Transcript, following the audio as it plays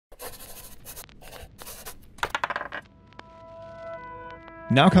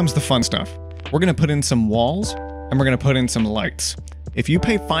Now comes the fun stuff. We're going to put in some walls, and we're going to put in some lights. If you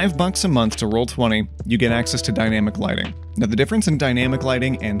pay $5 a month to Roll20, you get access to dynamic lighting. Now the difference in dynamic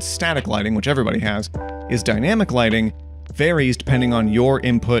lighting and static lighting, which everybody has, is dynamic lighting varies depending on your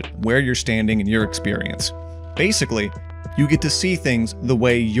input, where you're standing, and your experience. Basically, you get to see things the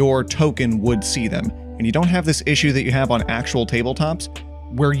way your token would see them, and you don't have this issue that you have on actual tabletops,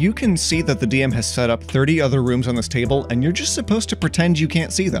 where you can see that the DM has set up 30 other rooms on this table, and you're just supposed to pretend you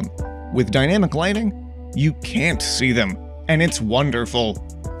can't see them. With dynamic lighting, you can't see them, and it's wonderful.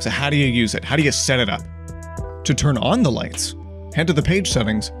 So how do you use it? How do you set it up? To turn on the lights, head to the page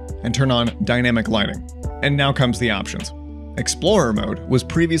settings and turn on dynamic lighting. And now comes the options. Explorer mode was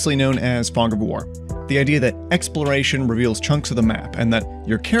previously known as Fog of War. The idea that exploration reveals chunks of the map and that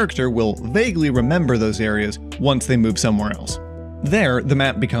your character will vaguely remember those areas once they move somewhere else. There, the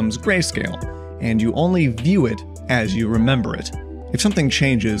map becomes grayscale, and you only view it as you remember it. If something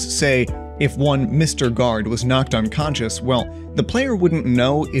changes, say, if one Mr. Guard was knocked unconscious, well, the player wouldn't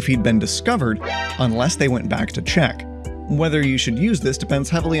know if he'd been discovered unless they went back to check. Whether you should use this depends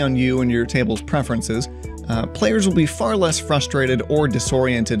heavily on you and your table's preferences. Players will be far less frustrated or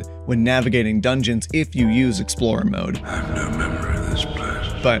disoriented when navigating dungeons if you use Explorer mode. I have no memory of this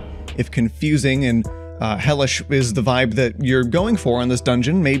place. But if confusing and hellish is the vibe that you're going for in this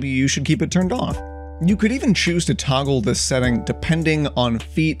dungeon, maybe you should keep it turned off. You could even choose to toggle this setting depending on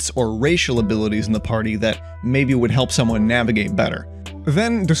feats or racial abilities in the party that maybe would help someone navigate better.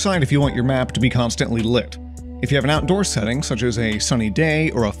 Then decide if you want your map to be constantly lit. If you have an outdoor setting, such as a sunny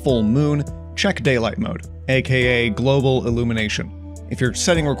day or a full moon, check daylight mode, aka global illumination. If your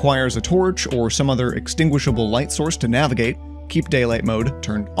setting requires a torch or some other extinguishable light source to navigate, keep daylight mode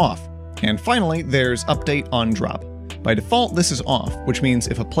turned off. And finally, there's update on drop. By default, this is off, which means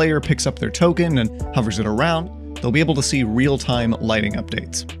if a player picks up their token and hovers it around, they'll be able to see real-time lighting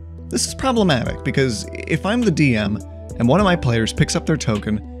updates. This is problematic because if I'm the DM and one of my players picks up their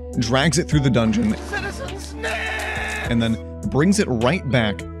token, drags it through the dungeon, and then brings it right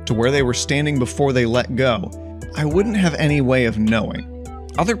back to where they were standing before they let go, I wouldn't have any way of knowing.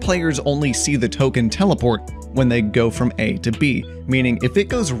 Other players only see the token teleport when they go from A to B, meaning if it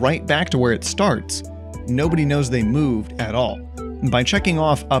goes right back to where it starts, nobody knows they moved at all. By checking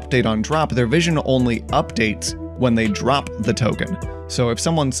off update on drop, their vision only updates when they drop the token. So if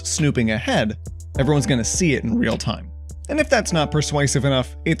someone's snooping ahead, everyone's going to see it in real time. And if that's not persuasive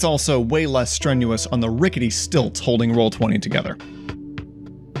enough, it's also way less strenuous on the rickety stilts holding Roll20 together.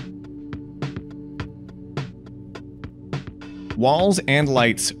 Walls and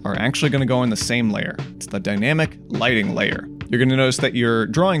lights are actually going to go in the same layer. It's the dynamic lighting layer. You're going to notice that your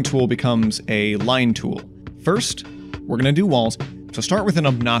drawing tool becomes a line tool. First, we're going to do walls, so start with an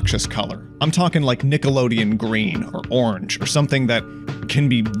obnoxious color. I'm talking like Nickelodeon green or orange or something that can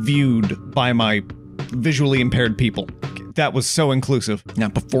be viewed by my visually impaired people. That was so inclusive. Now,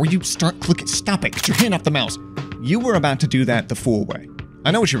 before you start clicking, stop it, get your hand off the mouse. You were about to do that the fool way.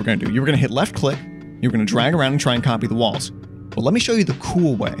 I know what you were going to do. You were going to hit left click, you were going to drag around and try and copy the walls. Well, let me show you the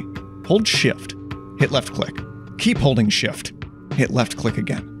cool way. Hold shift, hit left click. Keep holding shift, hit left click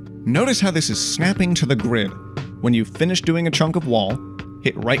again. Notice how this is snapping to the grid. When you finish doing a chunk of wall,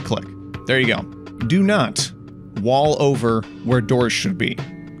 hit right click. There you go. Do not wall over where doors should be.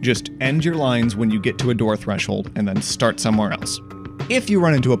 Just end your lines when you get to a door threshold and then start somewhere else. If you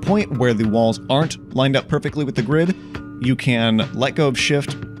run into a point where the walls aren't lined up perfectly with the grid, you can let go of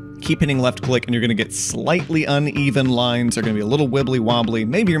shift, keep hitting left click, and you're going to get slightly uneven lines. They're going to be a little wibbly wobbly.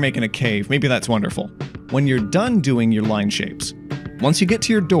 Maybe you're making a cave. Maybe that's wonderful. When you're done doing your line shapes, once you get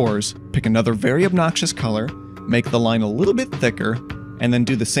to your doors, pick another very obnoxious color, make the line a little bit thicker, and then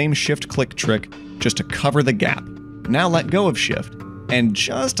do the same shift click trick just to cover the gap. Now let go of shift, and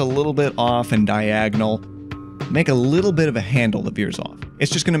just a little bit off and diagonal, make a little bit of a handle that veers off.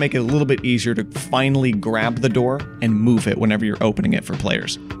 It's just going to make it a little bit easier to finally grab the door and move it whenever you're opening it for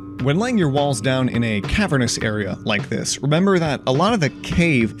players. When laying your walls down in a cavernous area like this, remember that a lot of the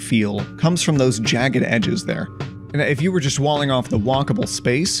cave feel comes from those jagged edges there. And if you were just walling off the walkable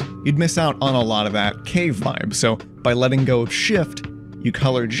space, you'd miss out on a lot of that cave vibe. So by letting go of shift, you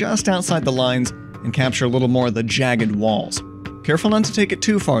color just outside the lines and capture a little more of the jagged walls. Careful not to take it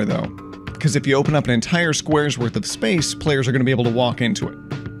too far though, because if you open up an entire square's worth of space, players are going to be able to walk into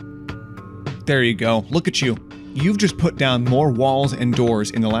it. There you go, look at you. You've just put down more walls and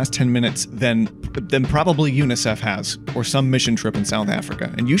doors in the last 10 minutes than probably UNICEF has, or some mission trip in South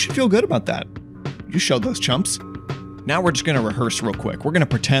Africa, and you should feel good about that. You showed those chumps. Now we're just going to rehearse real quick. We're going to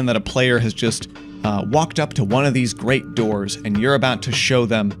pretend that a player has just walked up to one of these great doors, and you're about to show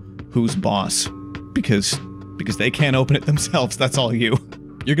them who's boss, because they can't open it themselves, that's all you.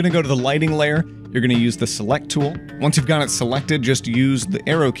 You're going to go to the lighting layer, you're going to use the select tool. Once you've got it selected, just use the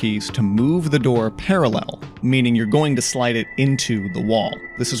arrow keys to move the door parallel, meaning you're going to slide it into the wall.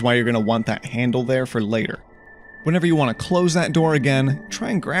 This is why you're going to want that handle there for later. Whenever you want to close that door again, try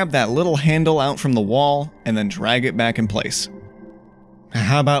and grab that little handle out from the wall and then drag it back in place.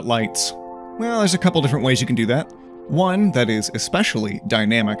 How about lights? Well, there's a couple different ways you can do that. One that is especially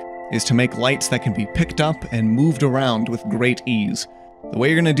dynamic is to make lights that can be picked up and moved around with great ease. The way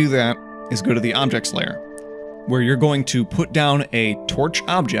you're going to do that is go to the objects layer, where you're going to put down a torch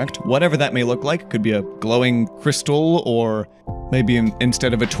object, whatever that may look like. It could be a glowing crystal, or maybe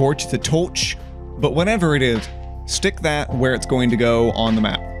instead of a torch, it's a torch. But whatever it is, stick that where it's going to go on the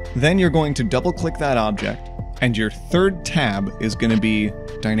map. Then you're going to double-click that object, and your third tab is going to be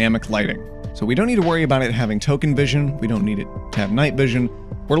dynamic lighting. So we don't need to worry about it having token vision, we don't need it to have night vision.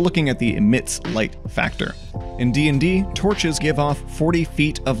 We're looking at the emits light factor. In D&D, torches give off 40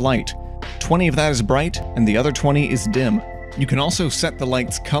 feet of light. 20 of that is bright, and the other 20 is dim. You can also set the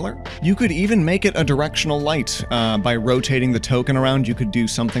light's color. You could even make it a directional light. By rotating the token around, you could do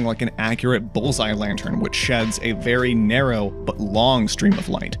something like an accurate bullseye lantern, which sheds a very narrow but long stream of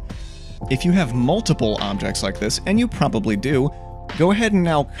light. If you have multiple objects like this, and you probably do, go ahead and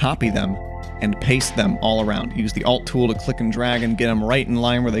now copy them and paste them all around. Use the Alt tool to click and drag and get them right in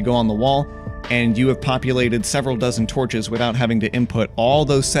line where they go on the wall, and you have populated several dozen torches without having to input all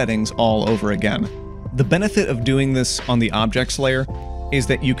those settings all over again. The benefit of doing this on the objects layer is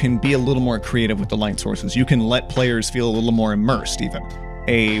that you can be a little more creative with the light sources. You can let players feel a little more immersed even.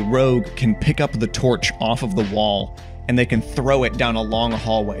 A rogue can pick up the torch off of the wall and they can throw it down a long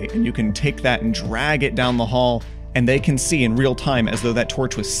hallway, and you can take that and drag it down the hall, and they can see in real time, as though that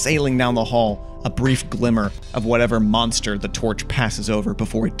torch was sailing down the hall, a brief glimmer of whatever monster the torch passes over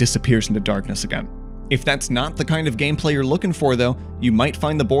before it disappears into darkness again. If that's not the kind of gameplay you're looking for though, you might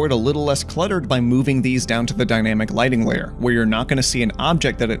find the board a little less cluttered by moving these down to the dynamic lighting layer, where you're not going to see an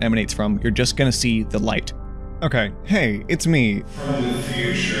object that it emanates from, you're just going to see the light. Okay, hey, it's me, From the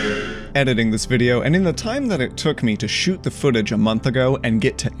future. editing this video, and in the time that it took me to shoot the footage a month ago and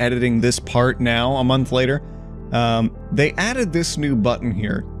get to editing this part now a month later, they added this new button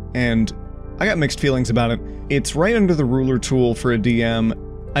here, and I got mixed feelings about it. It's right under the ruler tool for a DM.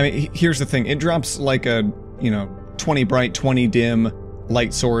 I mean, here's the thing, it drops like a, 20 bright, 20 dim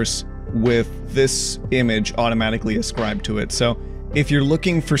light source with this image automatically ascribed to it. So if you're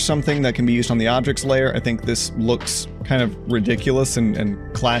looking for something that can be used on the objects layer, I think this looks kind of ridiculous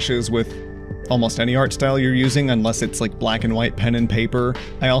and clashes with almost any art style you're using, unless it's like black and white pen and paper.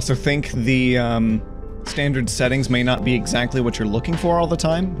 I also think the standard settings may not be exactly what you're looking for all the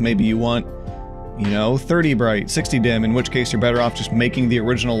time. Maybe you want 30 bright, 60 dim, in which case you're better off just making the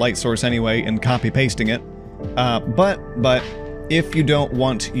original light source anyway and copy-pasting it. But if you don't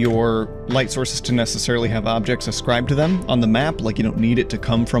want your light sources to necessarily have objects ascribed to them on the map, like you don't need it to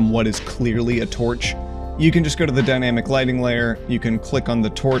come from what is clearly a torch, you can just go to the dynamic lighting layer, you can click on the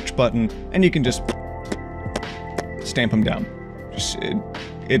torch button, and you can just stamp them down.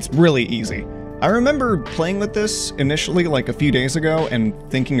 It's really easy. I remember playing with this initially like a few days ago and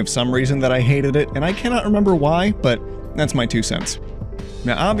thinking of some reason that I hated it, and I cannot remember why, but that's my 2 cents.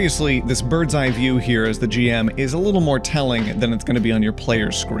 Now obviously, this bird's eye view here as the GM is a little more telling than it's going to be on your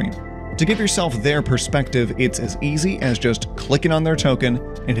player's screen. To give yourself their perspective, it's as easy as just clicking on their token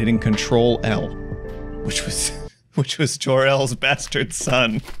and hitting Control-L, which was Jor-El's bastard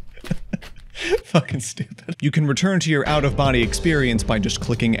son. Fucking stupid. You can return to your out-of-body experience by just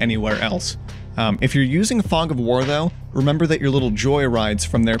clicking anywhere else. If you're using Fog of War though, remember that your little joyrides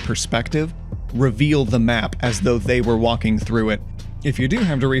from their perspective reveal the map as though they were walking through it. If you do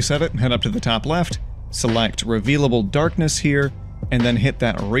have to reset it, head up to the top left, select Revealable Darkness here, and then hit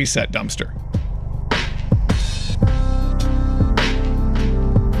that Reset dumpster.